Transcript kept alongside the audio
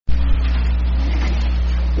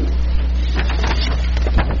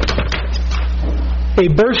A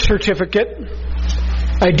birth certificate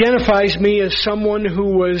identifies me as someone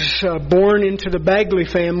who was born into the Bagley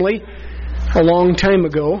family a long time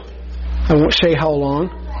ago. I won't say how long.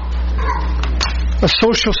 A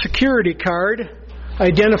Social Security card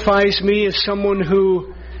identifies me as someone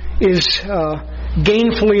who is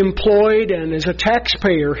gainfully employed and is a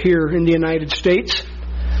taxpayer here in the United States.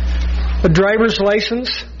 A driver's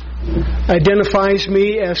license identifies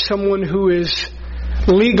me as someone who is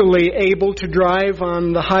legally able to drive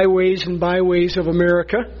on the highways and byways of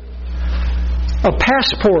America. A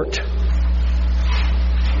passport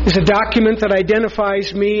is a document that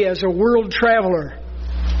identifies me as a world traveler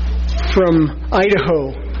from Idaho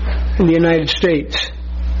in the United States.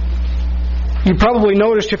 You probably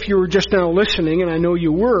noticed if you were just now listening, and I know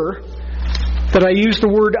you were, that I used the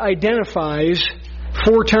word identifies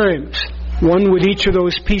 4 times, one with each of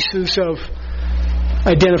those pieces of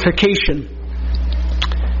identification.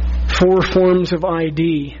 4 forms of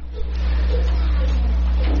ID.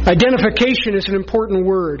 Identification is an important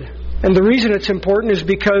word. And the reason it's important is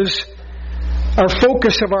because our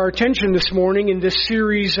focus of our attention this morning in this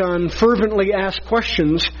series on fervently asked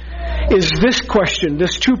questions is this question,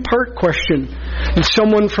 this 2-part question that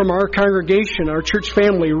someone from our congregation, our church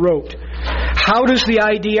family, wrote. How does the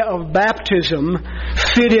idea of baptism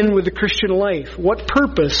fit in with the Christian life? What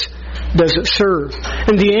purpose does it serve?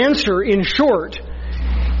 And the answer, in short,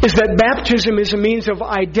 is that baptism is a means of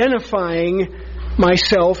identifying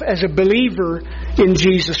myself as a believer in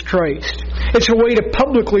Jesus Christ. It's a way to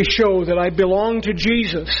publicly show that I belong to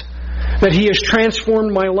Jesus, that He has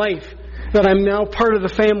transformed my life, that I'm now part of the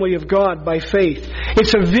family of God by faith.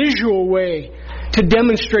 It's a visual way to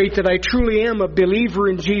demonstrate that I truly am a believer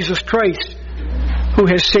in Jesus Christ who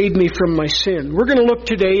has saved me from my sin. We're going to look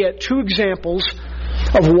today at 2 examples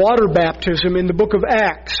of water baptism in the book of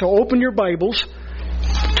Acts. So open your Bibles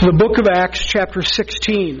to the book of Acts chapter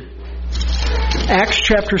 16. Acts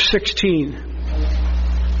chapter 16.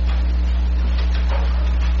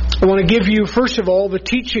 I want to give you, first of all, the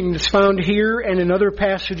teaching that's found here and in other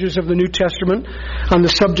passages of the New Testament on the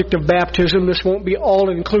subject of baptism. This won't be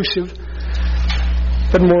all-inclusive,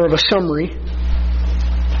 but more of a summary.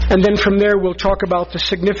 And then from there we'll talk about the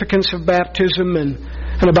significance of baptism and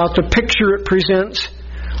about the picture it presents.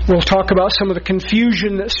 We'll talk about some of the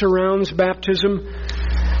confusion that surrounds baptism.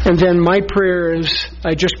 And then my prayer, as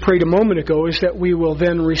I just prayed a moment ago, is that we will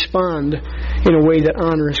then respond in a way that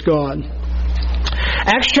honors God.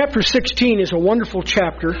 Acts chapter 16 is a wonderful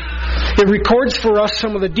chapter. It records for us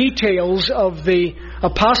some of the details of the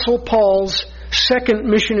Apostle Paul's second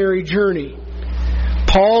missionary journey.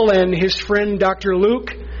 Paul and his friend Dr. Luke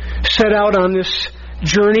set out on this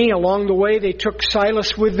journey. Along the way, they took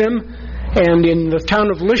Silas with them. And in the town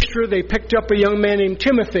of Lystra, they picked up a young man named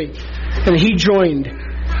Timothy. And he joined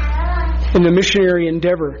in the missionary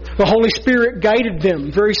endeavor. The Holy Spirit guided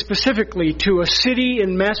them very specifically to a city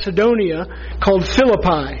in Macedonia called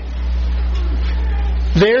Philippi.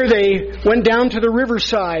 There they went down to the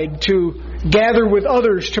riverside to gather with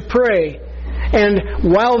others to pray. And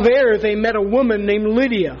while there, they met a woman named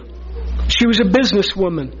Lydia. She was a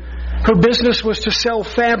businesswoman. Her business was to sell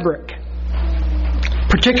fabric,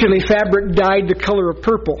 particularly fabric dyed the color of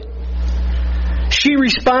purple. She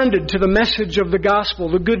responded to the message of the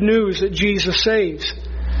gospel, the good news that Jesus saves.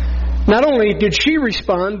 Not only did she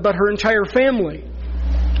respond, but her entire family.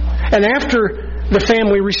 And after the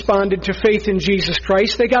family responded to faith in Jesus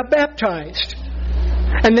Christ, they got baptized.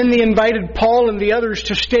 And then they invited Paul and the others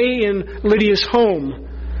to stay in Lydia's home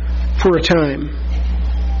for a time.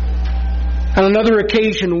 On another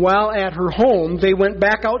occasion, while at her home, they went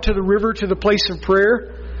back out to the river to the place of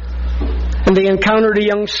prayer. And they encountered a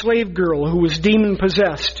young slave girl who was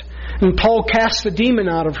demon-possessed. And Paul cast the demon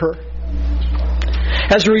out of her.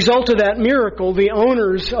 As a result of that miracle, the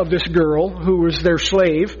owners of this girl, who was their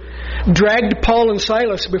slave, dragged Paul and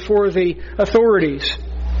Silas before the authorities.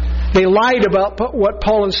 They lied about what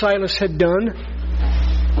Paul and Silas had done.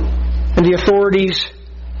 And the authorities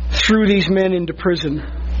threw these men into prison.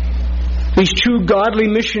 These 2 godly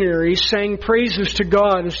missionaries sang praises to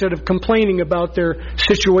God instead of complaining about their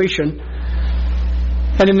situation.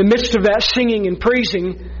 And in the midst of that singing and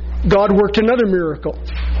praising, God worked another miracle.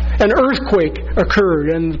 An earthquake occurred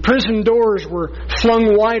and the prison doors were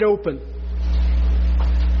flung wide open.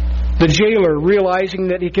 The jailer, realizing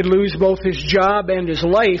that he could lose both his job and his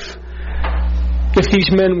life if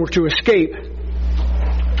these men were to escape,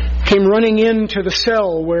 came running into the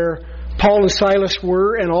cell where Paul and Silas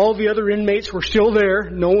were, and all the other inmates were still there.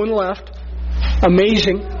 No one left.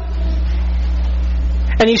 Amazing.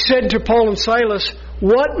 And he said to Paul and Silas,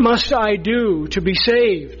 "What must I do to be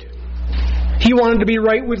saved?" He wanted to be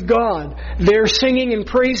right with God. Their singing and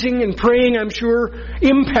praising and praying, I'm sure,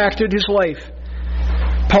 impacted his life.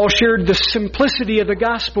 Paul shared the simplicity of the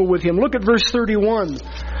gospel with him. Look at verse 31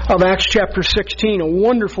 of Acts chapter 16, a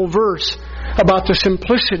wonderful verse about the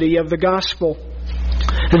simplicity of the gospel.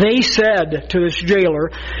 They said to this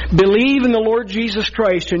jailer, "Believe in the Lord Jesus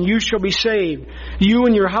Christ, and you shall be saved, you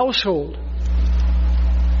and your household."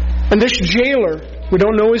 And this jailer, we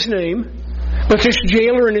don't know his name, but this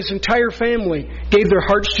jailer and his entire family gave their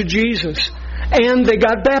hearts to Jesus, and they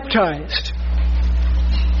got baptized.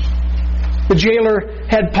 The jailer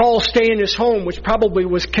had Paul stay in his home, which probably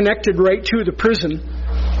was connected right to the prison,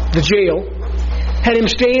 the jail. Had him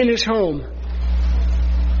stay in his home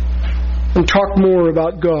and talk more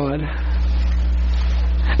about God.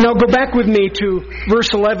 Now go back with me to verse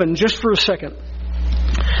 11 just for a second.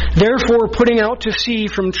 Therefore, putting out to sea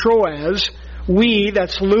from Troas, we,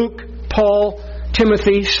 that's Luke, Paul,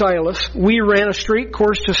 Timothy, Silas, we ran a straight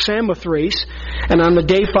course to Samothrace, and on the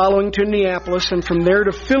day following to Neapolis, and from there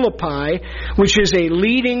to Philippi, which is a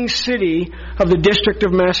leading city of the district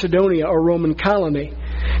of Macedonia, a Roman colony.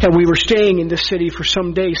 And we were staying in this city for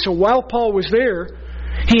some days. So while Paul was there,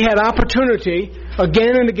 he had opportunity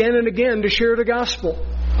again and again and again to share the gospel.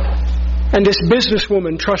 And this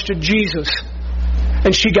businesswoman trusted Jesus,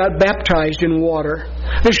 and she got baptized in water.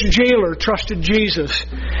 This jailer trusted Jesus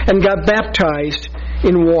and got baptized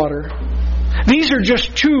in water. These are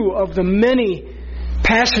just two of the many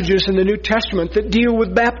passages in the New Testament that deal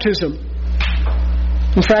with baptism.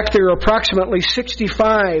 In fact, there are approximately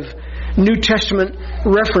 65 New Testament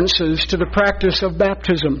references to the practice of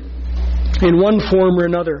baptism in one form or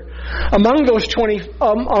another. Among those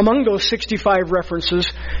 65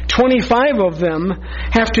 references, 25 of them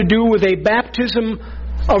have to do with a baptism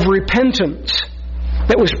of repentance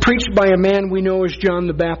that was preached by a man we know as John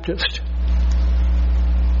the Baptist.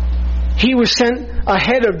 He was sent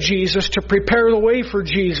ahead of Jesus to prepare the way for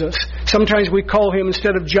Jesus. Sometimes we call him,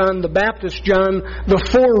 instead of John the Baptist, John the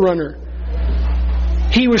Forerunner.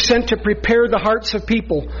 He was sent to prepare the hearts of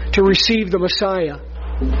people to receive the Messiah.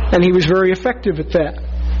 And he was very effective at that.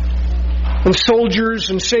 And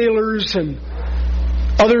soldiers and sailors and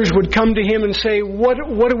others would come to him and say, what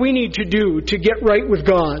do we need to do to get right with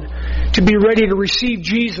God? To be ready to receive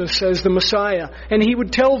Jesus as the Messiah? And he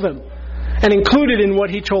would tell them. And included in what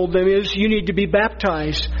he told them is, you need to be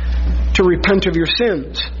baptized to repent of your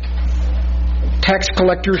sins. Tax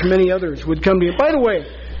collectors, many others would come to him. By the way,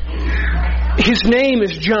 his name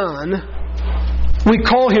is John. We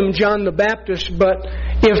call him John the Baptist, but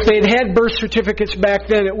if they'd had birth certificates back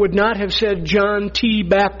then, it would not have said John T.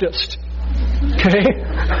 Baptist. Okay?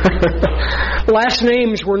 Last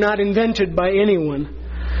names were not invented by anyone.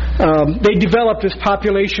 They developed as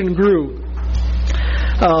population grew.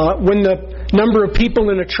 When the number of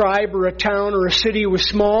people in a tribe or a town or a city was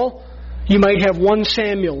small, you might have one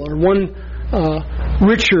Samuel or one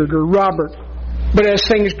Richard or Robert. But as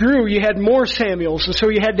things grew, you had more Samuels, and so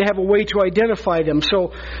you had to have a way to identify them.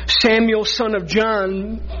 So Samuel, son of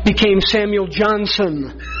John, became Samuel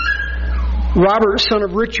Johnson. Robert, son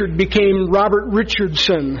of Richard, became Robert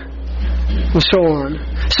Richardson, and so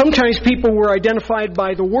on. Sometimes people were identified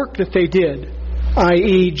by the work that they did,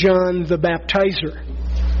 i.e. John the Baptizer.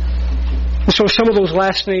 And so some of those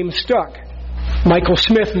last names stuck. Michael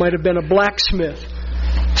Smith might have been a blacksmith.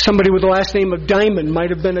 Somebody with the last name of Diamond might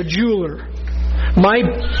have been a jeweler. My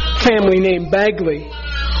family name, Bagley,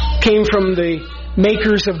 came from the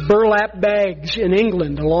makers of burlap bags in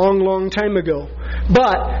England a long, long time ago.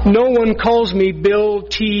 But no one calls me Bill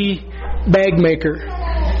T. Bagmaker.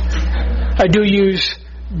 I do use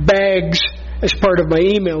bags as part of my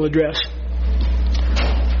email address.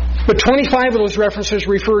 But 25 of those references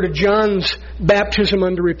refer to John's baptism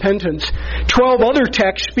unto repentance. 12 other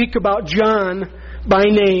texts speak about John by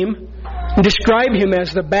name and describe him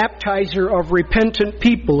as the baptizer of repentant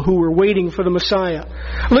people who were waiting for the Messiah.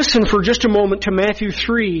 Listen for just a moment to Matthew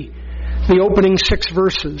 3, the opening 6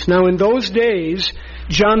 verses. Now in those days,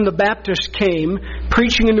 John the Baptist came,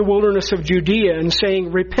 preaching in the wilderness of Judea and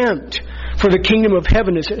saying, "Repent, for the kingdom of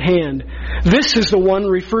heaven is at hand." This is the one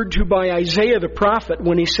referred to by Isaiah the prophet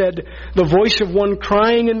when he said, "The voice of one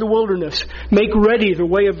crying in the wilderness, make ready the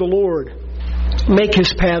way of the Lord, make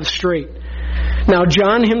his path straight." Now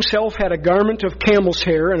John himself had a garment of camel's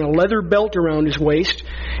hair and a leather belt around his waist,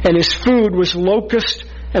 and his food was locust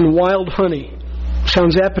and wild honey.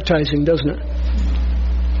 Sounds appetizing, doesn't it?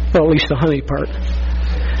 Well, at least the honey part.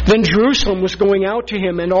 Then Jerusalem was going out to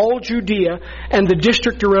him, and all Judea and the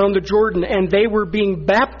district around the Jordan, and they were being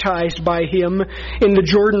baptized by him in the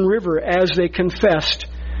Jordan River as they confessed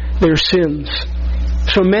their sins.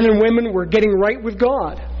 So men and women were getting right with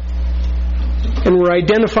God. and were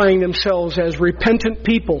identifying themselves as repentant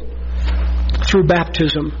people through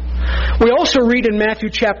baptism. We also read in Matthew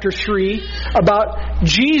chapter 3 about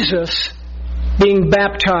Jesus being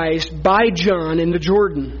baptized by John in the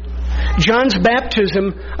Jordan. John's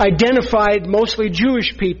baptism identified mostly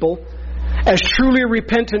Jewish people as truly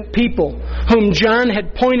repentant people whom John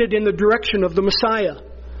had pointed in the direction of the Messiah.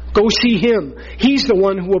 Go see him. He's the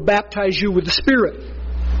one who will baptize you with the Spirit.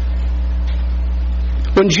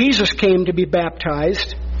 When Jesus came to be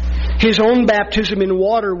baptized, his own baptism in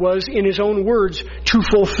water was, in his own words, to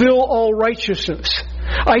fulfill all righteousness.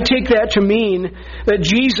 I take that to mean that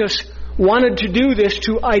Jesus wanted to do this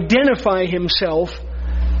to identify himself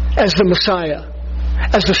as the Messiah,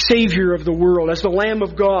 as the Savior of the world, as the Lamb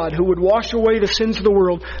of God who would wash away the sins of the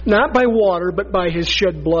world, not by water, but by his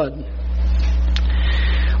shed blood.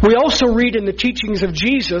 We also read in the teachings of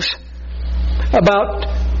Jesus about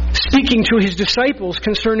speaking to his disciples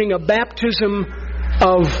concerning a baptism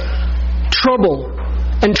of trouble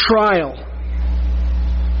and trial.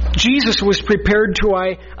 Jesus was prepared to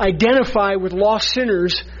identify with lost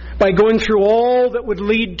sinners by going through all that would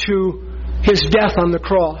lead to his death on the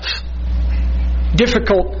cross.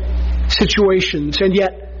 Difficult situations, and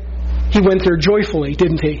yet he went there joyfully,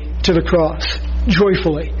 didn't he, to the cross?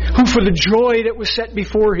 Joyfully. Who for the joy that was set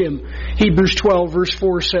before him, Hebrews 12 verse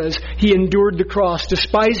 4 says, he endured the cross,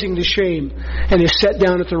 despising the shame, and is set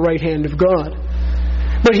down at the right hand of God.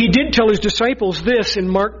 But he did tell his disciples this in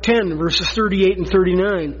Mark 10 verses 38 and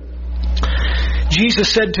 39. Jesus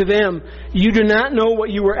said to them, you do not know what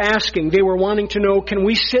you were asking. They were wanting to know, can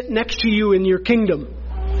we sit next to you in your kingdom?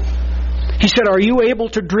 He said, are you able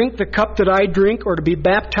to drink the cup that I drink, or to be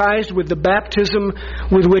baptized with the baptism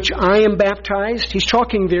with which I am baptized? He's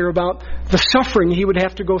talking there about the suffering he would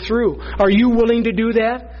have to go through. Are you willing to do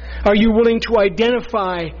that? Are you willing to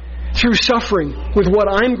identify through suffering with what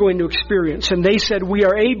I'm going to experience? And they said, we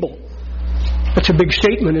are able. That's a big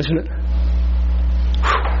statement, isn't it?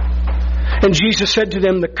 And Jesus said to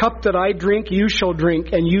them, the cup that I drink, you shall drink,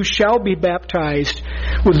 and you shall be baptized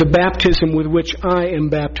with the baptism with which I am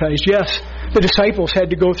baptized. Yes, the disciples had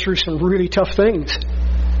to go through some really tough things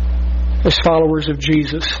as followers of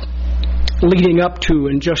Jesus, leading up to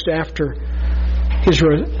and just after his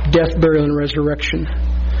death, burial, and resurrection.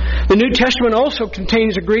 The New Testament also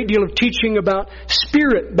contains a great deal of teaching about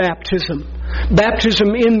Spirit baptism,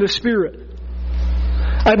 baptism in the Spirit.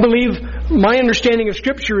 I believe my understanding of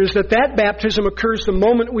Scripture is that baptism occurs the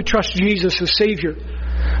moment we trust Jesus as Savior.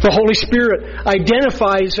 The Holy Spirit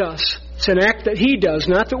identifies us. It's an act that He does,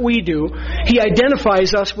 not that we do. He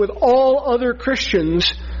identifies us with all other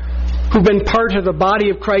Christians who've been part of the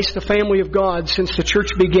body of Christ, the family of God, since the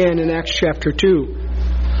church began in Acts chapter 2.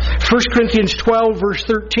 1 Corinthians 12 verse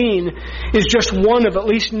 13 is just one of at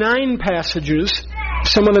least 9 passages,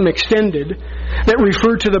 some of them extended, that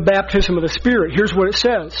refer to the baptism of the Spirit. Here's what it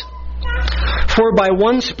says. For by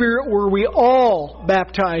one Spirit were we all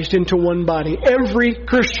baptized into one body. Every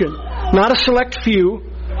Christian, not a select few.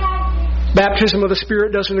 Baptism of the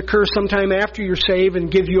Spirit doesn't occur sometime after you're saved and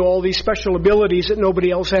give you all these special abilities that nobody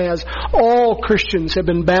else has. All Christians have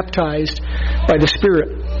been baptized by the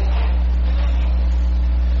Spirit.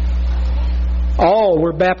 All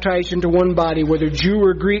were baptized into one body, whether Jew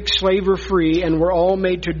or Greek, slave or free, and were all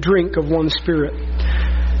made to drink of one Spirit.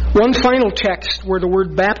 One final text where the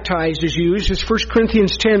word baptized is used is 1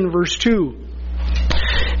 Corinthians 10 verse 2.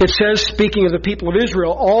 It says, speaking of the people of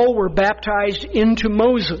Israel, all were baptized into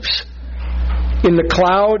Moses in the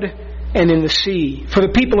cloud and in the sea. For the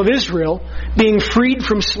people of Israel, being freed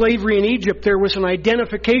from slavery in Egypt, there was an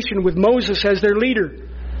identification with Moses as their leader.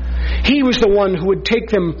 He was the one who would take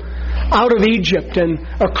them out of Egypt and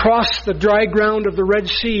across the dry ground of the Red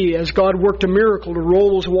Sea as God worked a miracle to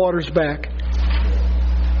roll those waters back.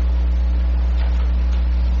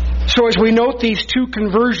 So as we note these 2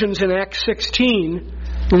 conversions in Acts 16,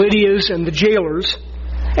 Lydia's and the jailers,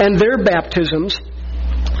 and their baptisms,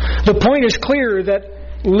 the point is clear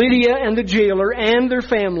that Lydia and the jailer and their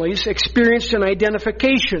families experienced an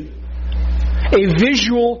identification, a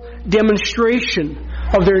visual demonstration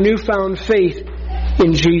of their newfound faith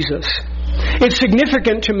in Jesus. It's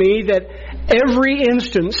significant to me that every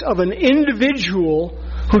instance of an individual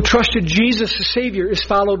who trusted Jesus as Savior is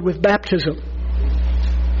followed with baptism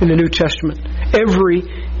in the New Testament. Every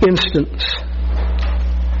instance.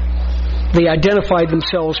 They identified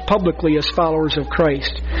themselves publicly as followers of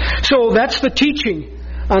Christ. So that's the teaching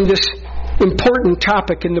on this important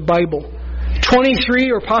topic in the Bible.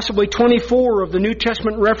 23 or possibly 24 of the New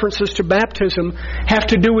Testament references to baptism have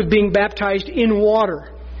to do with being baptized in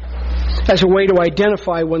water. as a way to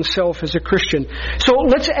identify oneself as a Christian. So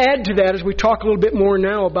let's add to that as we talk a little bit more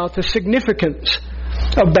now about the significance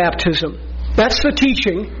of baptism. That's the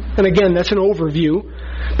teaching, and again, that's an overview.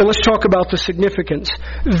 But let's talk about the significance.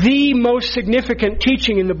 The most significant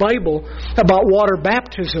teaching in the Bible about water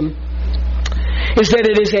baptism is that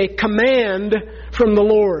it is a command from the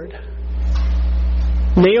Lord.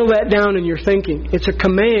 Nail that down in your thinking. It's a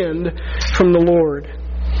command from the Lord.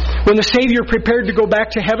 When the Savior prepared to go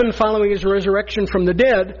back to heaven following His resurrection from the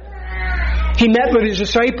dead, He met with His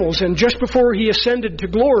disciples, and just before He ascended to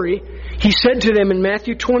glory, He said to them in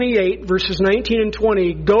Matthew 28, verses 19 and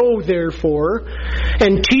 20, "Go, therefore,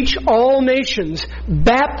 and teach all nations,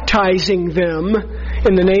 baptizing them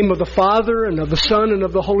in the name of the Father, and of the Son, and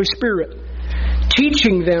of the Holy Spirit,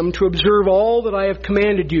 teaching them to observe all that I have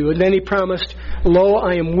commanded you." And then He promised, "Lo,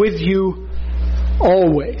 I am with you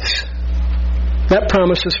always." That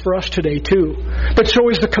promise is for us today too. But so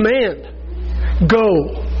is the command.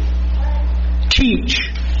 Go. Teach.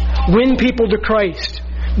 Win people to Christ.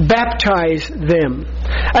 Baptize them.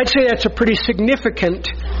 I'd say that's a pretty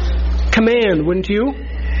significant command, wouldn't you?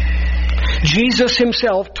 Jesus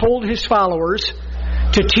Himself told His followers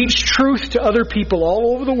to teach truth to other people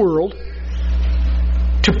all over the world,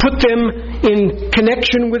 to put them in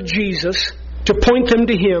connection with Jesus, to point them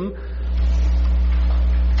to Him,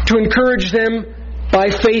 to encourage them by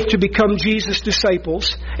faith to become Jesus'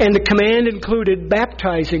 disciples, and the command included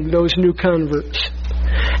baptizing those new converts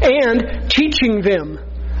and teaching them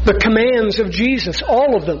the commands of Jesus,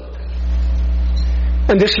 all of them.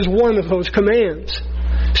 And this is one of those commands.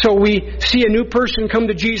 So we see a new person come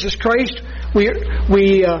to Jesus Christ.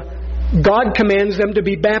 God commands them to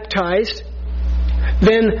be baptized.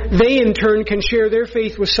 Then they in turn can share their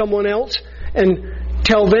faith with someone else and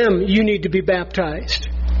tell them, you need to be baptized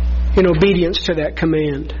in obedience to that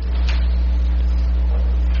command.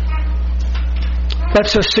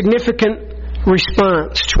 That's a significant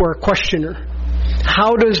response to our questioner.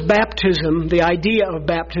 How does baptism, the idea of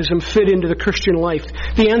baptism, fit into the Christian life?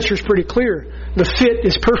 The answer is pretty clear. The fit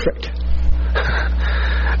is perfect.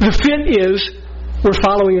 The fit is we're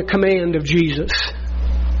following a command of Jesus.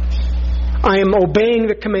 I am obeying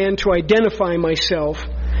the command to identify myself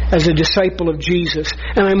as a disciple of Jesus.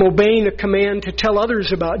 And I'm obeying the command to tell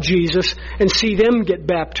others about Jesus and see them get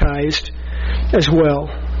baptized as well.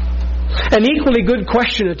 An equally good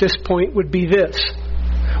question at this point would be this: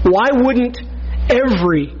 why wouldn't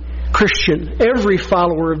every Christian, every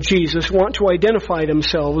follower of Jesus want to identify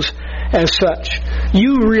themselves as such?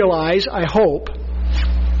 You realize, I hope,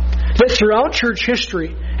 that throughout church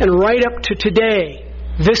history and right up to today,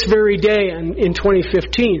 this very day in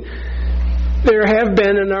 2015, there have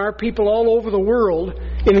been and are people all over the world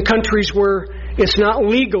in countries where it's not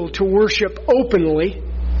legal to worship openly,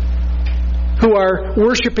 who are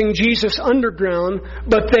worshiping Jesus underground,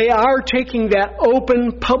 but they are taking that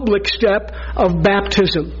open public step of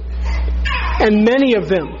baptism. And many of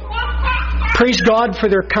them, praise God for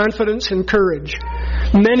their confidence and courage,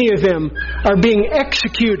 many of them are being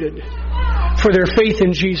executed for their faith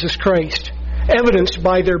in Jesus Christ, evidenced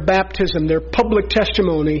by their baptism, their public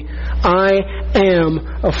testimony, I am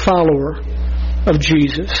a follower of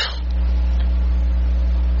Jesus.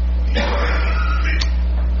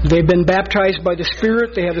 They've been baptized by the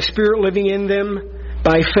Spirit. They have the Spirit living in them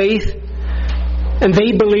by faith. And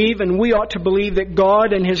they believe, and we ought to believe, that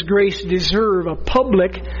God and His grace deserve a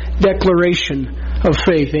public declaration of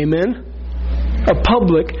faith. Amen? A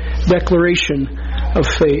public declaration of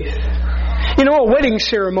faith. You know, a wedding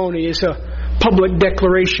ceremony is a public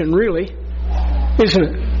declaration, really, isn't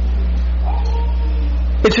it?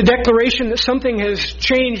 It's a declaration that something has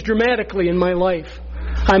changed dramatically in my life.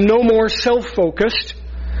 I'm no more self-focused.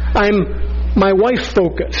 I'm my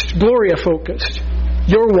wife-focused, Gloria-focused,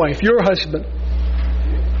 your wife, your husband.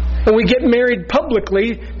 And we get married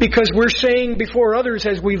publicly because we're saying before others,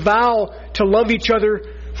 as we vow to love each other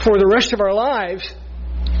for the rest of our lives,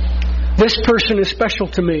 this person is special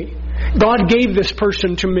to me. God gave this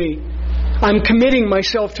person to me. I'm committing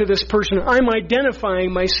myself to this person. I'm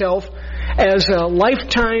identifying myself as a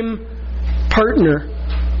lifetime partner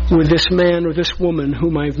with this man or this woman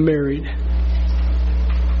whom I've married.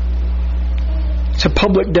 It's a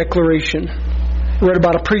public declaration. I read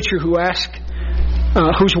about a preacher who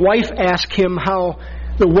whose wife asked him how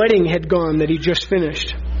the wedding had gone that he just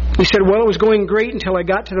finished. He said, well, it was going great until I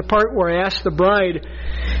got to the part where I asked the bride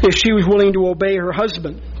if she was willing to obey her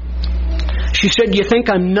husband. She said, do you think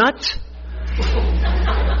I'm nuts?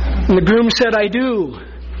 And the groom said, I do.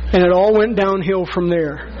 And it all went downhill from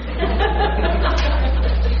there.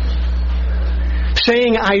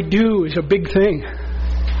 Saying I do is a big thing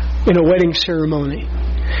in a wedding ceremony.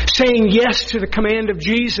 saying yes to the command of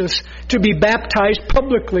Jesus to be baptized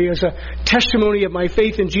publicly as a testimony of my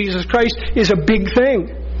faith in Jesus Christ is a big thing.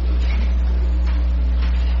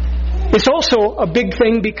 It's also a big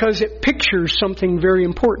thing because it pictures something very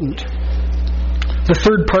important. The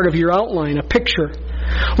third part of your outline, a picture.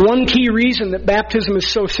 One key reason that baptism is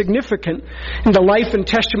so significant in the life and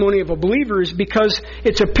testimony of a believer is because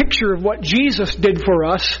it's a picture of what Jesus did for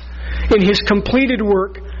us in His completed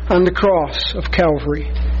work on the cross of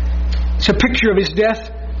Calvary. It's a picture of His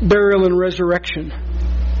death, burial, and resurrection.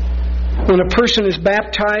 When a person is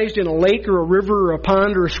baptized in a lake or a river or a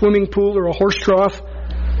pond or a swimming pool or a horse trough,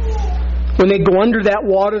 when they go under that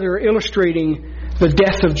water, they're illustrating the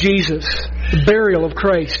death of Jesus, the burial of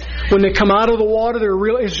Christ. When they come out of the water, they're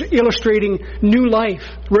illustrating new life,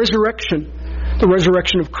 resurrection, the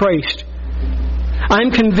resurrection of Christ.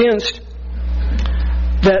 I'm convinced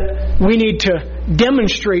that we need to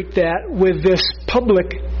demonstrate that with this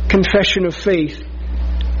public confession of faith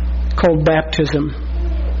called baptism.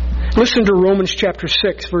 Listen to Romans chapter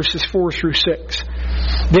 6, verses 4 through 6.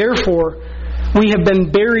 Therefore, we have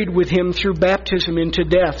been buried with Him through baptism into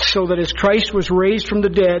death, so that as Christ was raised from the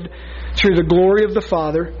dead through the glory of the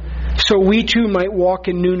Father, so we too might walk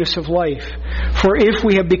in newness of life. For if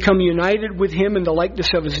we have become united with Him in the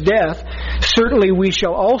likeness of His death, certainly we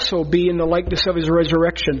shall also be in the likeness of His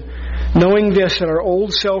resurrection, knowing this, that our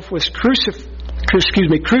old self was crucified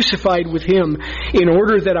with Him in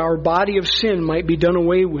order that our body of sin might be done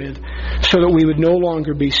away with, so that we would no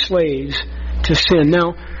longer be slaves to sin.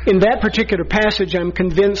 Now, in that particular passage, I'm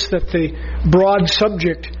convinced that the broad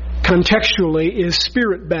subject contextually is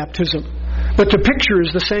spirit baptism. But the picture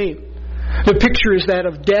is the same. The picture is that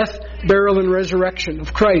of death, burial, and resurrection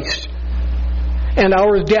of Christ. And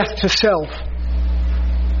our death to self.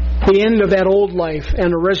 The end of that old life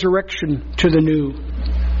and a resurrection to the new.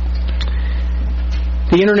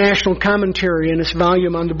 The International Commentary in its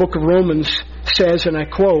volume on the book of Romans says, and I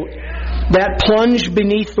quote, "That plunge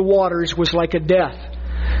beneath the waters was like a death.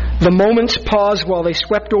 The moment's pause while they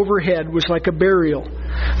swept overhead was like a burial.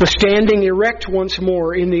 The standing erect once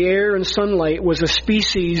more in the air and sunlight was a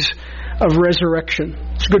species of resurrection."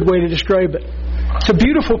 It's a good way to describe it. It's a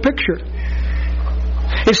beautiful picture.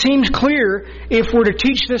 It seems clear, if we're to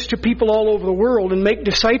teach this to people all over the world and make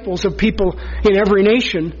disciples of people in every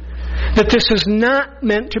nation, that this is not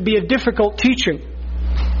meant to be a difficult teaching.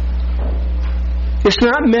 It's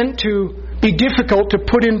not meant to be difficult to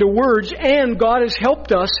put into words, and God has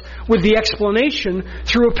helped us with the explanation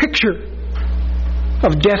through a picture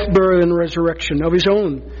of death, burial, and resurrection, of His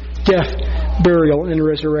own death, burial, and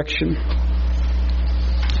resurrection.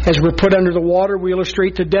 As we're put under the water, we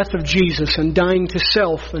illustrate the death of Jesus and dying to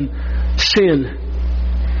self and sin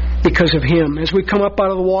because of Him. As we come up out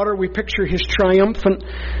of the water, we picture His triumphant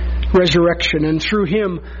resurrection, and through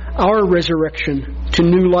Him, our resurrection to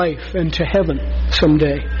new life and to heaven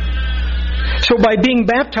someday. So by being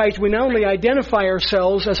baptized, we not only identify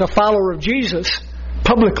ourselves as a follower of Jesus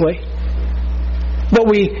publicly, but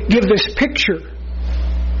we give this picture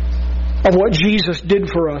of what Jesus did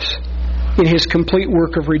for us in His complete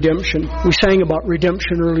work of redemption. We sang about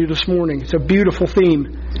redemption earlier this morning. It's a beautiful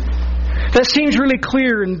theme. That seems really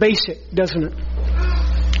clear and basic, doesn't it?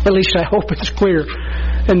 At least I hope it's clear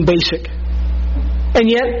and basic. And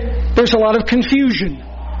yet, there's a lot of confusion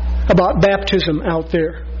about baptism out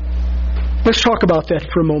there. Let's talk about that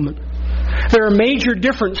for a moment. There are major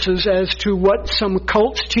differences as to what some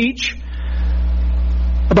cults teach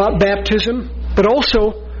about baptism, but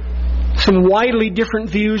also some widely different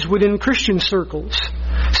views within Christian circles.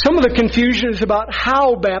 Some of the confusion is about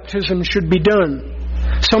how baptism should be done.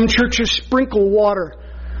 Some churches sprinkle water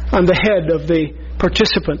on the head of the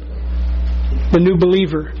participant, the new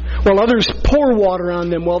believer, while others pour water on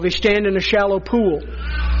them while they stand in a shallow pool.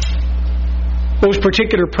 Those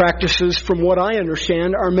particular practices, from what I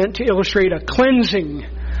understand, are meant to illustrate a cleansing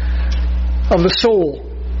of the soul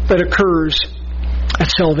that occurs at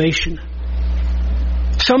salvation.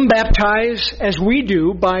 Some baptize, as we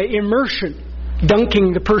do, by immersion,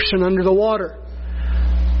 dunking the person under the water.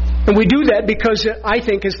 And we do that because it, I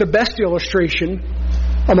think, is the best illustration,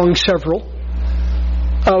 among several,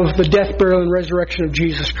 of the death, burial, and resurrection of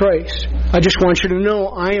Jesus Christ. I just want you to know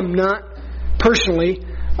I am not personally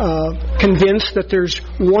convinced that there's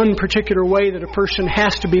one particular way that a person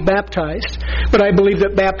has to be baptized. But I believe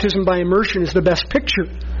that baptism by immersion is the best picture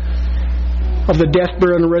of the death,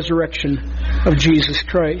 burial, and resurrection of Jesus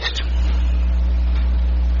Christ.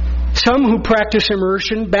 Some who practice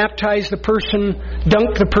immersion baptize the person,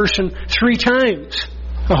 dunk the person 3 times.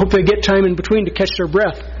 I hope they get time in between to catch their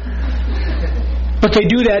breath. But they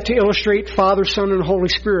do that to illustrate Father, Son, and Holy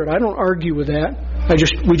Spirit. I don't argue with that.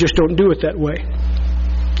 We just don't do it that way.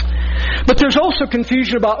 But there's also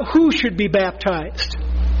confusion about who should be baptized.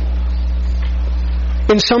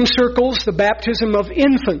 In some circles, the baptism of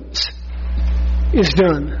infants is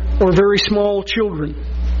done, or very small children.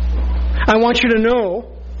 I want you to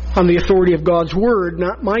know, on the authority of God's Word,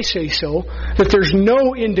 not my say-so, that there's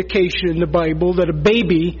no indication in the Bible that a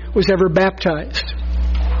baby was ever baptized,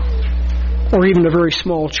 or even a very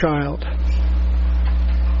small child.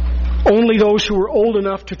 Only those who were old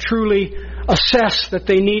enough to truly assess that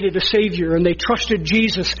they needed a Savior and they trusted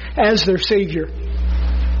Jesus as their Savior,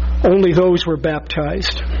 only those were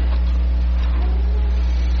baptized.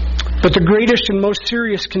 But the greatest and most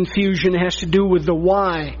serious confusion has to do with the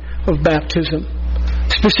why of baptism.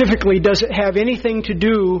 Specifically, does it have anything to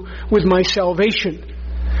do with my salvation?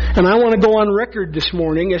 And I want to go on record this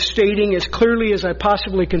morning as stating as clearly as I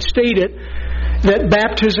possibly can state it, that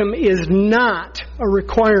baptism is not a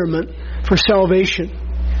requirement for salvation.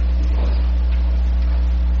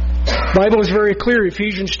 The Bible is very clear,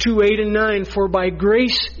 Ephesians 2:8-9, for by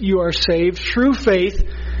grace you are saved through faith,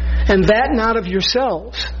 and that not of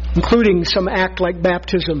yourselves, including some act like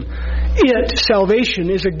baptism. Salvation,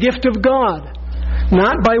 is a gift of God,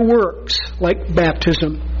 not by works like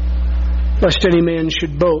baptism, lest any man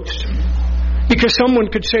should boast. Because someone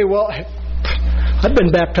could say, well, I've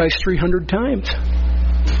been baptized 300 times.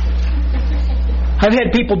 I've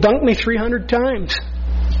had people dunk me 300 times.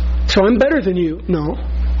 So I'm better than you. No.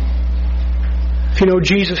 If you know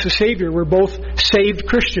Jesus as Savior, we're both saved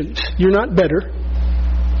Christians. You're not better.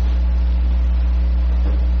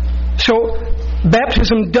 So,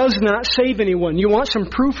 baptism does not save anyone. You want some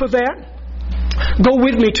proof of that? Go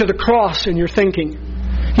with me to the cross in your thinking.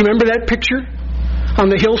 You remember that picture on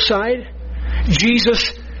the hillside?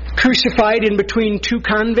 Jesus crucified in between two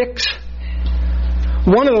convicts.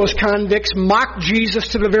 One of those convicts mocked Jesus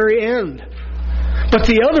to the very end. But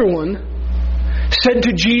the other one said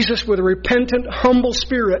to Jesus with a repentant, humble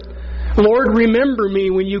spirit, Lord, remember me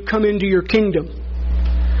when you come into your kingdom.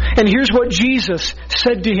 And here's what Jesus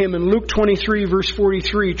said to him in Luke 23, verse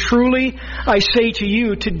 43. Truly, I say to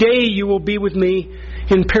you, today you will be with me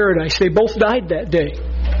in paradise. They both died that day.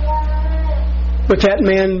 But that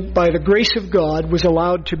man, by the grace of God, was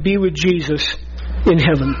allowed to be with Jesus in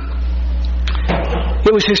heaven.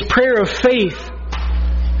 It was his prayer of faith,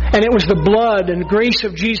 and it was the blood and grace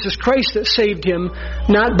of Jesus Christ that saved him,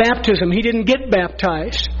 not baptism. He didn't get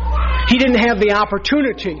baptized. He didn't have the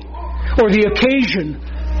opportunity or the occasion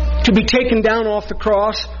to be taken down off the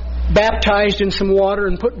cross, baptized in some water,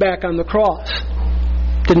 and put back on the cross.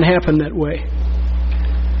 Didn't happen that way.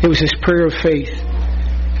 It was his prayer of faith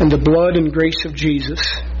and the blood and grace of Jesus.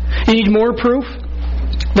 You need more proof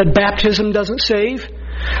that baptism doesn't save?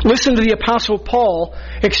 Listen to the Apostle Paul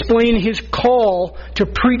explain his call to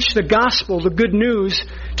preach the gospel, the good news,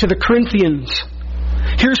 to the Corinthians.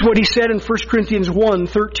 Here's what he said in 1 Corinthians 1,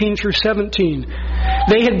 13 through 17.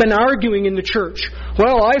 They had been arguing in the church.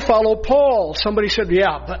 Well, I follow Paul. Somebody said,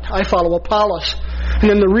 yeah, but I follow Apollos. And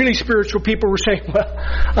then the really spiritual people were saying, well,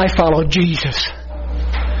 I follow Jesus.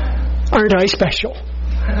 Aren't I special?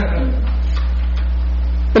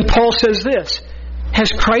 And Paul says this,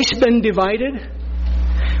 has Christ been divided?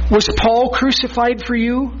 Was Paul crucified for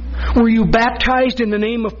you? Were you baptized in the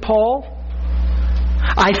name of Paul?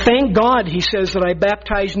 I thank God, he says, that I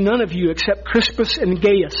baptized none of you except Crispus and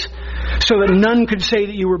Gaius, so that none could say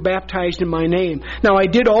that you were baptized in my name. Now I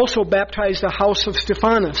did also baptize the house of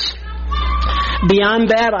Stephanas. Beyond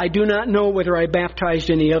that, I do not know whether I baptized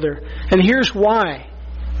any other. And here's why.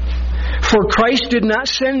 For Christ did not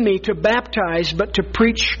send me to baptize, but to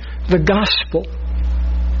preach the gospel.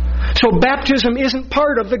 So baptism isn't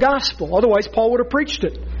part of the gospel. Otherwise, Paul would have preached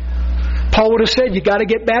it. Paul would have said, you got to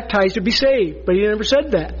get baptized to be saved. But he never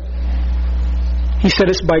said that. He said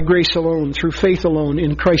it's by grace alone, through faith alone,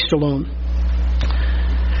 in Christ alone.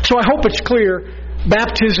 So I hope it's clear,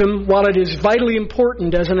 baptism, while it is vitally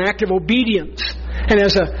important as an act of obedience and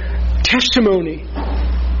as a testimony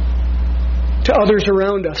to others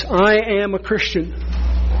around us, I am a Christian.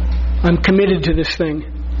 I'm committed to this thing.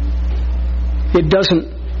 It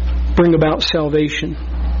doesn't bring about salvation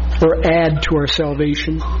or add to our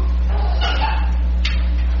salvation.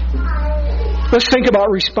 Let's think about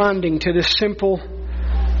responding to this simple,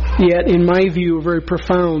 yet in my view, very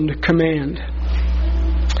profound command.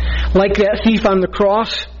 Like that thief on the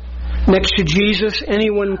cross, next to Jesus,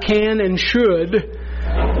 anyone can and should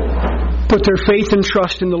put their faith and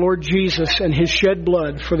trust in the Lord Jesus and His shed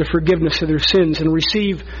blood for the forgiveness of their sins and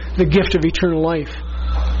receive the gift of eternal life.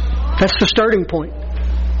 That's the starting point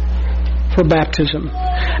for baptism.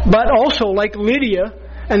 But also, like Lydia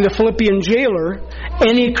and the Philippian jailer,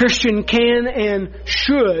 Any Christian can and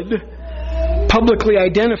should publicly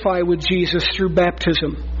identify with Jesus through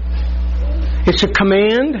baptism. It's a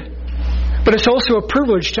command, but it's also a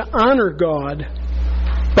privilege to honor God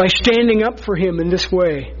by standing up for Him in this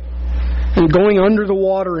way and going under the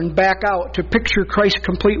water and back out to picture Christ's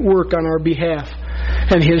complete work on our behalf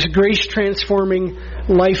and His grace-transforming,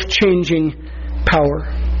 life-changing power.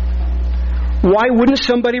 Why wouldn't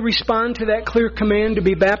somebody respond to that clear command to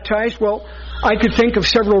be baptized? Well, I could think of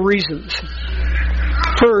several reasons.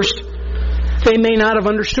 First, they may not have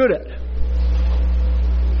understood it.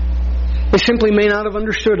 They simply may not have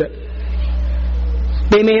understood it.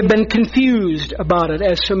 They may have been confused about it,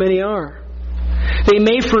 as so many are. They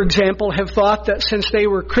may, for example, have thought that since they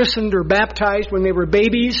were christened or baptized when they were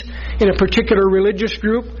babies in a particular religious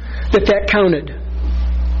group, that counted.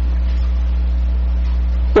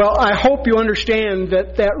 Well, I hope you understand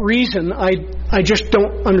that reason, I just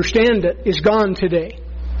don't understand it, is gone today.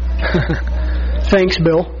 Thanks,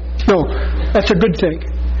 Bill. No, that's a good thing.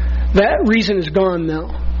 That reason is gone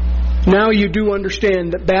now. Now you do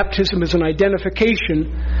understand that baptism is an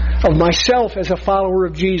identification of myself as a follower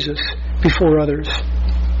of Jesus before others.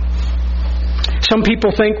 Some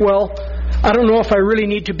people think, well, I don't know if I really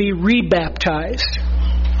need to be rebaptized.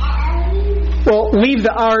 Well, leave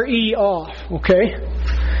the R-E off, okay?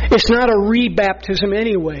 It's not a rebaptism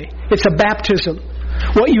anyway. It's a baptism.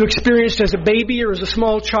 What you experienced as a baby or as a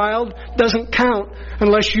small child doesn't count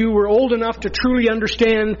unless you were old enough to truly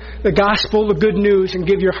understand the gospel, the good news, and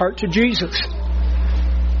give your heart to Jesus.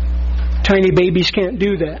 Tiny babies can't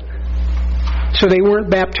do that. So they weren't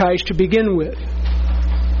baptized to begin with.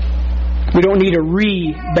 We don't need a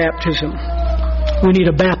re-baptism. We need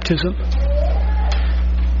a baptism.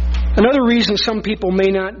 Another reason some people may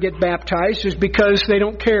not get baptized is because they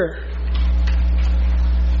don't care.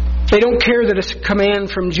 They don't care that it's a command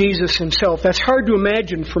from Jesus Himself. That's hard to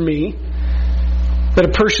imagine for me, that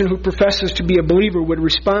a person who professes to be a believer would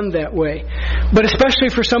respond that way. But especially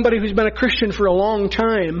for somebody who's been a Christian for a long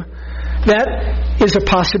time, that is a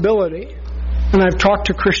possibility. And I've talked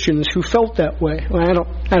to Christians who felt that way. Well, I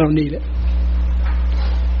don't need it.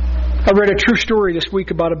 I read a true story this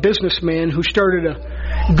week about a businessman who started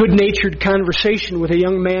a good-natured conversation with a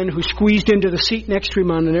young man who squeezed into the seat next to him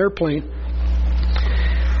on an airplane.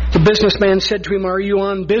 The businessman said to him, "Are you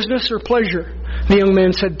on business or pleasure?" The young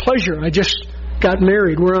man said, "Pleasure. I just got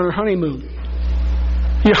married. We're on our honeymoon."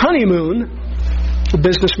 "Your honeymoon?" The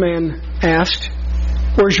businessman asked.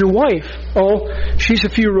 "Where's your wife?" "Oh, she's a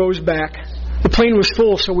few rows back. The plane was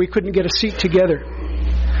full, so we couldn't get a seat together."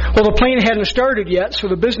 Well, the plane hadn't started yet, so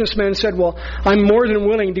the businessman said, "Well, I'm more than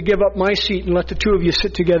willing to give up my seat and let the two of you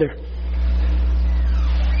sit together."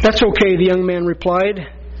 "That's okay," the young man replied.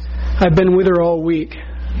 "I've been with her all week."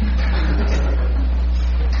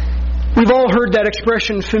 We've all heard that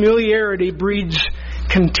expression, familiarity breeds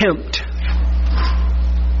contempt.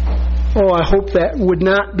 Oh, I hope that would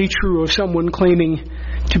not be true of someone claiming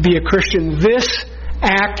to be a Christian. This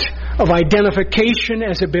act of identification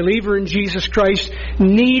as a believer in Jesus Christ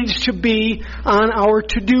needs to be on our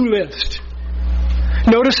to-do list.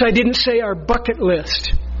 Notice I didn't say our bucket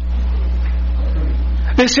list.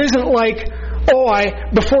 This isn't like,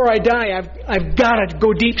 before I die, I've got to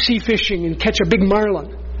go deep sea fishing and catch a big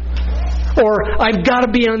marlin. Or I've got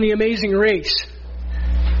to be on the Amazing Race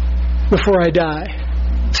before I die.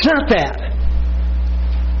 It's not that.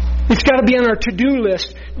 It's got to be on our to-do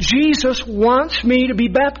list. Jesus wants me to be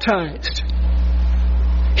baptized.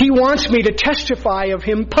 He wants me to testify of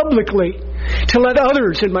Him publicly, to let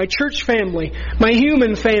others in my church family, my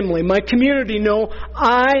human family, my community know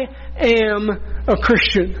I am a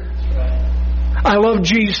Christian. I love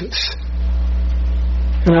Jesus,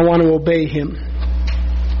 and I want to obey Him.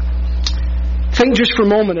 Think just for a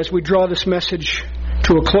moment as we draw this message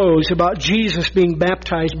to a close about Jesus being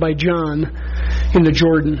baptized by John in the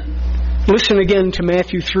Jordan. Listen again to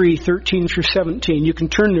Matthew 3:13 through 17. You can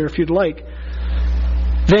turn there if you'd like.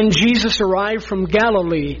 Then Jesus arrived from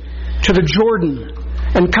Galilee to the Jordan,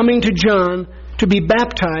 and coming to John to be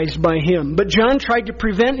baptized by him. But John tried to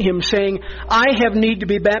prevent him, saying, "I have need to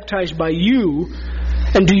be baptized by you,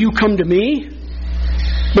 and do you come to me?"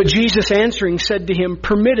 But Jesus answering said to him,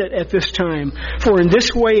 "Permit it at this time, for in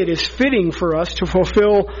this way it is fitting for us to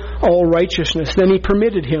fulfill all righteousness." Then he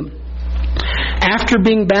permitted him. After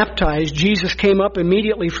being baptized, Jesus came up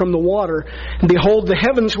immediately from the water, and behold, the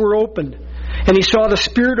heavens were opened, and he saw the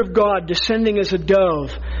Spirit of God descending as a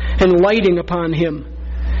dove and lighting upon him.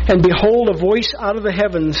 And behold, a voice out of the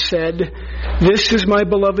heavens said, "This is my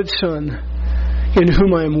beloved Son, in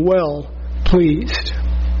whom I am well pleased."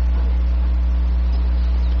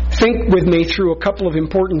 Think with me through a couple of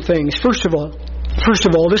important things. First of all, First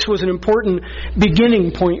of all, this was an important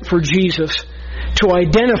beginning point for Jesus to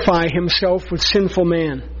identify himself with sinful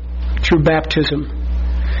man through baptism.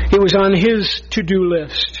 It was on his to-do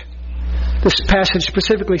list. This passage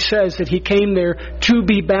specifically says that he came there to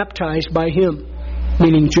be baptized by him,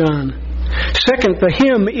 meaning John. Second, the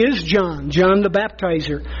him is John the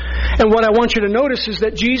baptizer. And what I want you to notice is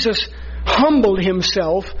that Jesus humbled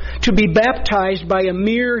himself to be baptized by a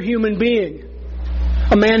mere human being.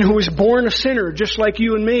 A man who was born a sinner, just like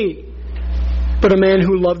you and me, but a man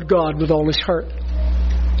who loved God with all his heart.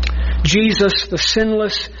 Jesus, the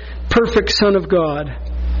sinless, perfect Son of God,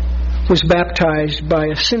 was baptized by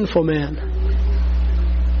a sinful man.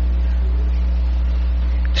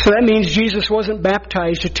 So that means Jesus wasn't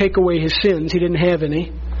baptized to take away his sins. He didn't have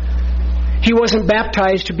any. He wasn't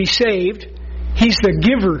baptized to be saved. He's the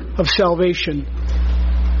giver of salvation.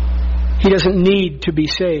 He doesn't need to be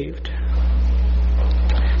saved.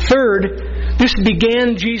 Third, this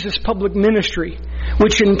began Jesus' public ministry,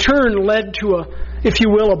 which in turn led to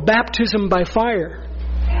a baptism by fire,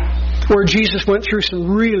 where Jesus went through some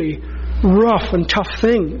really rough and tough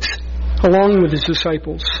things along with his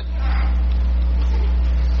disciples.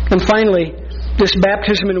 And finally, this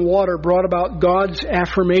baptism in water brought about God's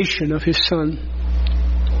affirmation of his Son.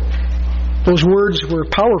 Those words were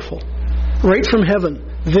powerful, right from heaven.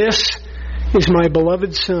 This is my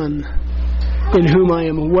beloved Son, in whom I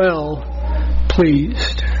am well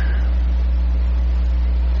pleased.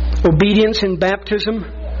 Obedience in baptism,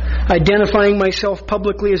 identifying myself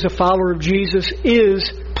publicly as a follower of Jesus,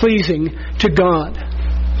 is pleasing to God.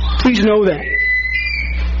 Please know that.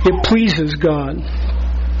 It pleases God.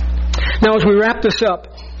 Now, as we wrap this up,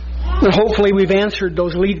 and hopefully we've answered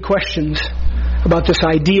those lead questions about this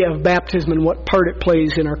idea of baptism and what part it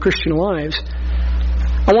plays in our Christian lives,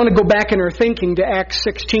 I want to go back in our thinking to Acts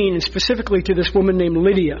 16, and specifically to this woman named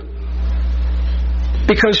Lydia,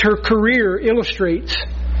 because her career illustrates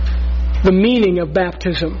the meaning of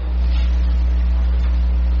baptism.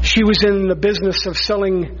 She was in the business of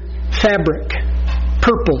selling fabric,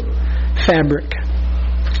 purple fabric.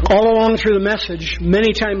 All along through the message,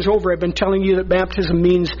 many times over, I've been telling you that baptism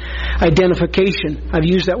means identification. I've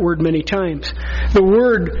used that word many times. The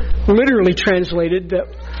word literally translated, that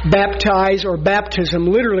baptize or baptism,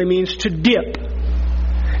 literally means to dip.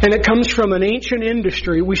 And it comes from an ancient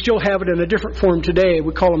industry. We still have it in a different form today.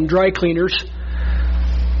 We call them dry cleaners.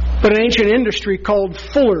 But an ancient industry called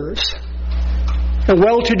fullers. And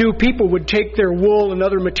well-to-do people would take their wool and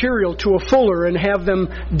other material to a fuller and have them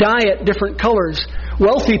dye it different colors.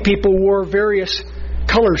 Wealthy people wore various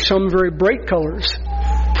colors, some very bright colors.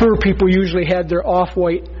 Poor people usually had their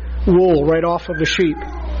off-white wool right off of the sheep.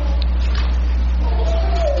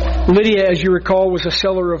 Lydia, as you recall, was a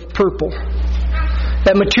seller of purple.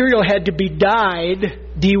 That material had to be dyed,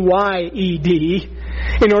 D-Y-E-D,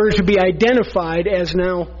 in order to be identified as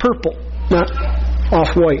now purple, not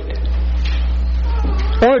off-white.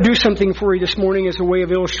 I want to do something for you this morning as a way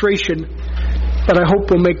of illustration that I hope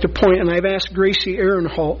will make the point. And I've asked Gracie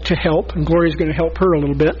Ehrenholt to help, and Gloria's going to help her a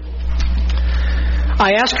little bit.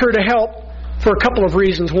 I asked her to help for a couple of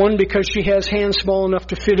reasons. One, because she has hands small enough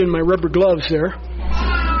to fit in my rubber gloves there.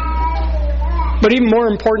 But even more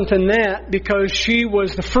important than that, because she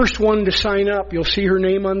was the first one to sign up. You'll see her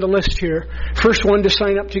name on the list here. First one to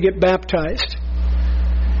sign up to get baptized.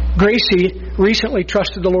 Gracie recently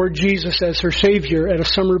trusted the Lord Jesus as her Savior at a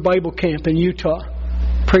summer Bible camp in Utah.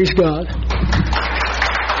 Praise God.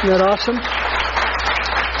 Isn't that awesome?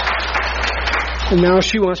 And now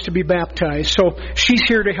she wants to be baptized. So she's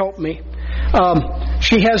here to help me.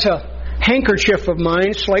 She has a handkerchief of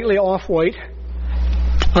mine, slightly off-white.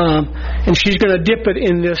 And she's going to dip it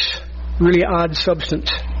in this really odd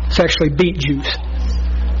substance. It's actually beet juice.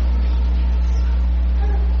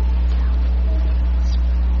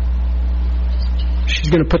 She's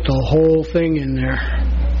going to put the whole thing in there.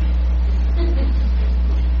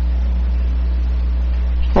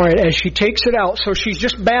 All right, as she takes it out, so she's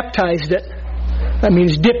just baptized it. That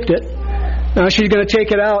means dipped it. Now she's going to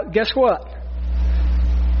take it out. Guess what?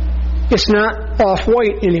 It's not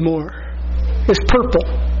off-white anymore. It's purple.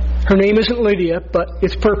 Her name isn't Lydia, but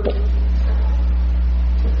it's purple.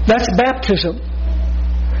 That's baptism.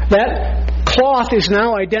 That cloth is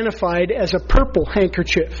now identified as a purple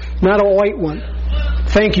handkerchief, not a white one.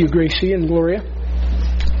 Thank you, Gracie and Gloria.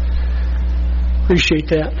 Appreciate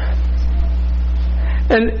that.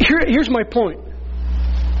 And here's my point.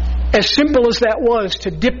 As simple as that was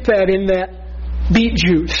to dip that in that beet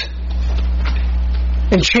juice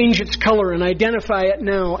and change its color and identify it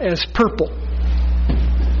now as purple,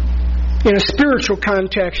 in a spiritual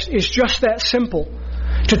context, it's just that simple.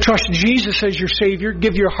 To trust Jesus as your Savior,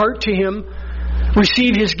 give your heart to Him,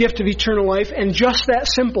 receive His gift of eternal life, and just that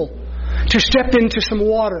simple, to step into some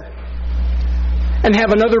water and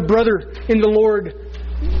have another brother in the Lord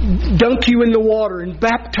dunk you in the water and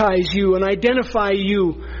baptize you and identify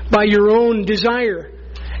you by your own desire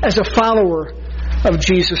as a follower of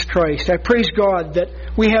Jesus Christ. I praise God that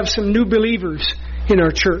we have some new believers in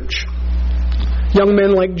our church. Young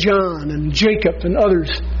men like John and Jacob and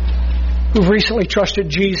others who've recently trusted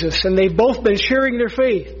Jesus, and they've both been sharing their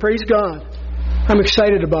faith. Praise God. I'm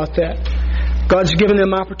excited about that. God's given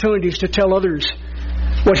them opportunities to tell others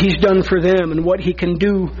what He's done for them and what He can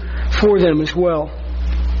do for them as well.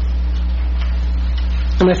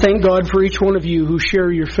 And I thank God for each one of you who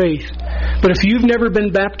share your faith. But if you've never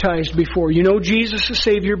been baptized before, you know Jesus is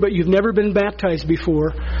Savior, but you've never been baptized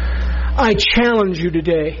before, I challenge you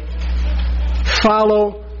today.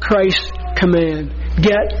 Follow Christ's command.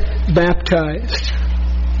 Get baptized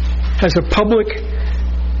as a public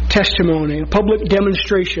testimony, a public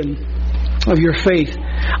demonstration of your faith.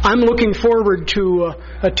 I'm looking forward to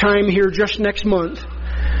a time here just next month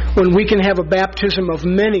when we can have a baptism of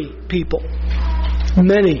many people.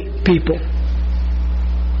 Many people.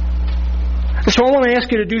 So I want to ask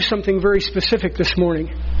you to do something very specific this morning.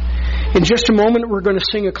 In just a moment, we're going to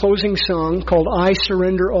sing a closing song called I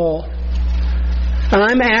Surrender All. And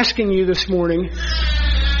I'm asking you this morning,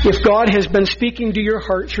 if God has been speaking to your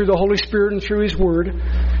heart through the Holy Spirit and through His Word,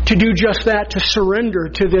 to do just that, to surrender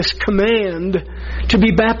to this command to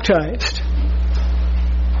be baptized,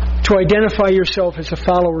 to identify yourself as a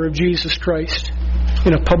follower of Jesus Christ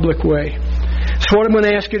in a public way. So what I'm going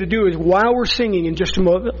to ask you to do is, while we're singing in just a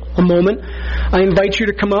moment, I invite you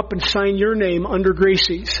to come up and sign your name under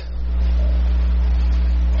Gracie's.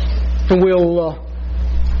 And we'll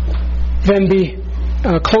then be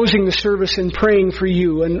closing the service and praying for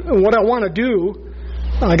you. And what I want to do,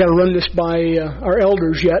 I got to run this by our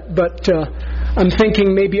elders yet, but I'm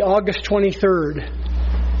thinking maybe August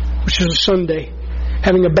 23rd, which is a Sunday,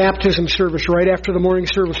 having a baptism service right after the morning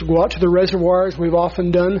service. We'll go out to the reservoir, as we've often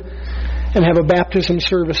done, and have a baptism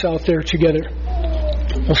service out there together.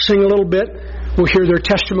 We'll sing a little bit, we'll hear their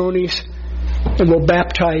testimonies, and we'll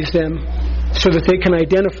baptize them so that they can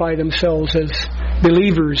identify themselves as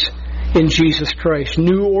believers in Jesus Christ,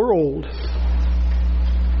 new or old.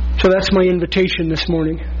 So that's my invitation this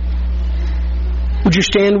morning. Would you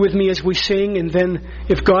stand with me as we sing, and then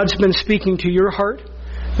if God's been speaking to your heart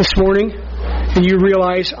this morning and you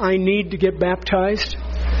realize I need to get baptized,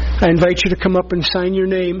 I invite you to come up and sign your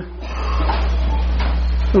name,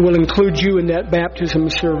 and we'll include you in that baptism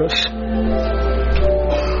service.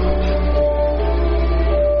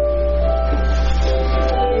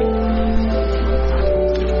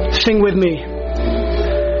 Sing with me.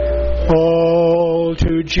 All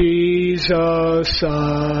to Jesus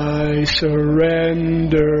I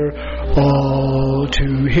surrender, all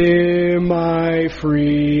to Him I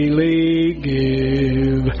freely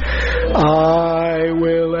give. I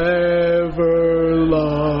will ever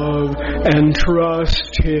love and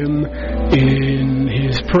trust Him, in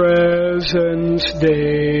His presence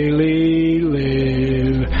daily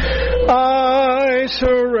live. I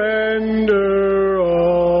surrender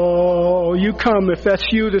all. You come if that's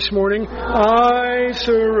you this morning. I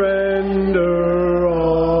surrender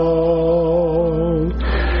all.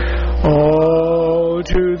 All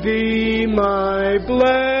to Thee, my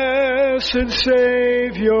blessed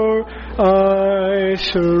Savior, I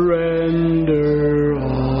surrender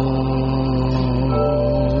all.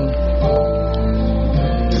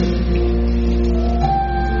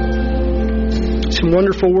 Some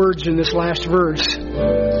wonderful words in this last verse.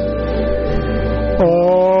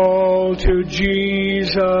 All to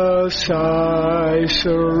Jesus I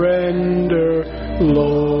surrender,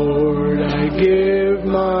 Lord, I give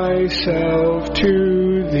myself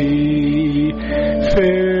to Thee.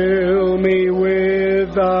 Fill me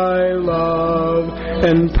with Thy love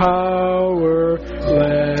and power,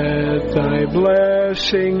 let Thy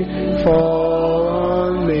blessing fall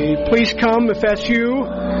on me. Please come if that's you.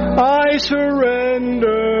 I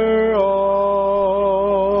surrender all.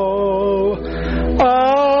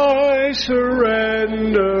 I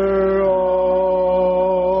surrender all.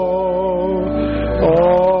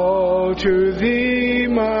 All to Thee,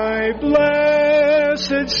 my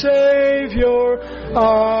blessed Savior,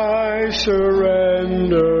 I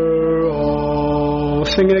surrender all.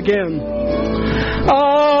 Sing it again.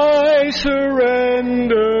 I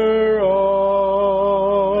surrender all.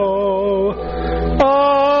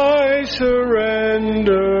 I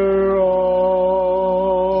surrender all.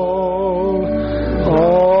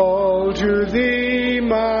 All to Thee,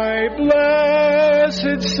 my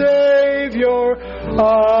blessed Savior,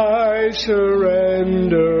 I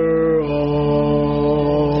surrender all.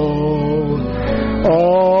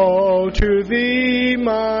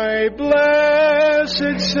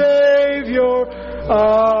 blessed Savior,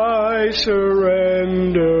 I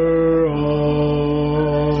surrender all.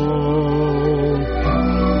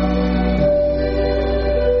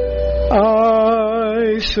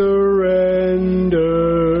 I surrender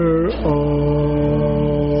all.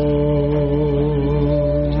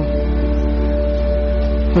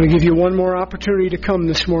 I'm going to give you one more opportunity to come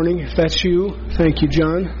this morning. If that's you, thank you,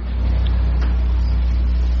 John.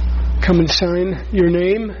 Come and sign your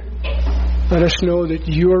name. Let us know that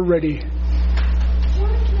you are ready.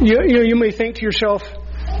 You may think to yourself,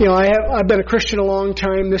 I've been a Christian a long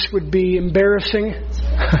time. This would be embarrassing.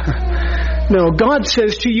 No, God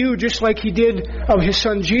says to you, just like He did of His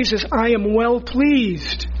Son Jesus, I am well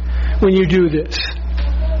pleased when you do this.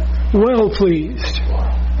 Well pleased.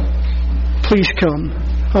 Please come.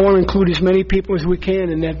 I want to include as many people as we can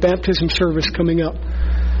in that baptism service coming up.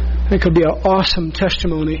 I think it'll be an awesome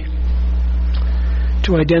testimony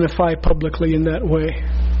to identify publicly in that way.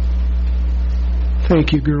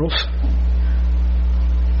 Thank you, girls.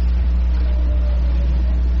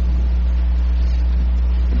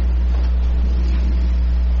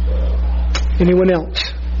 Anyone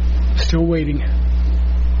else? Still waiting.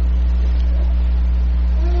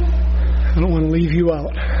 I don't want to leave you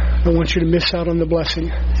out. I don't want you to miss out on the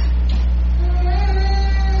blessing.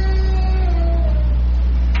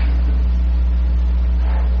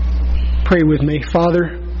 Pray with me.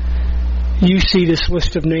 Father, you see this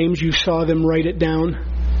list of names. You saw them. Write it down.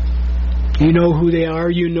 You know who they are.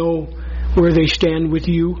 You know where they stand with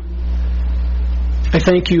you. I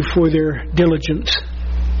thank you for their diligence,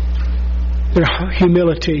 their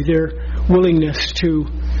humility, their willingness to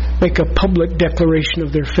make a public declaration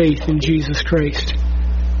of their faith in Jesus Christ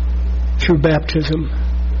through baptism.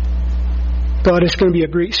 God, it's going to be a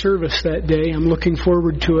great service that day. I'm looking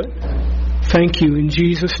forward to it. Thank you in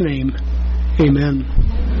Jesus' name. Amen.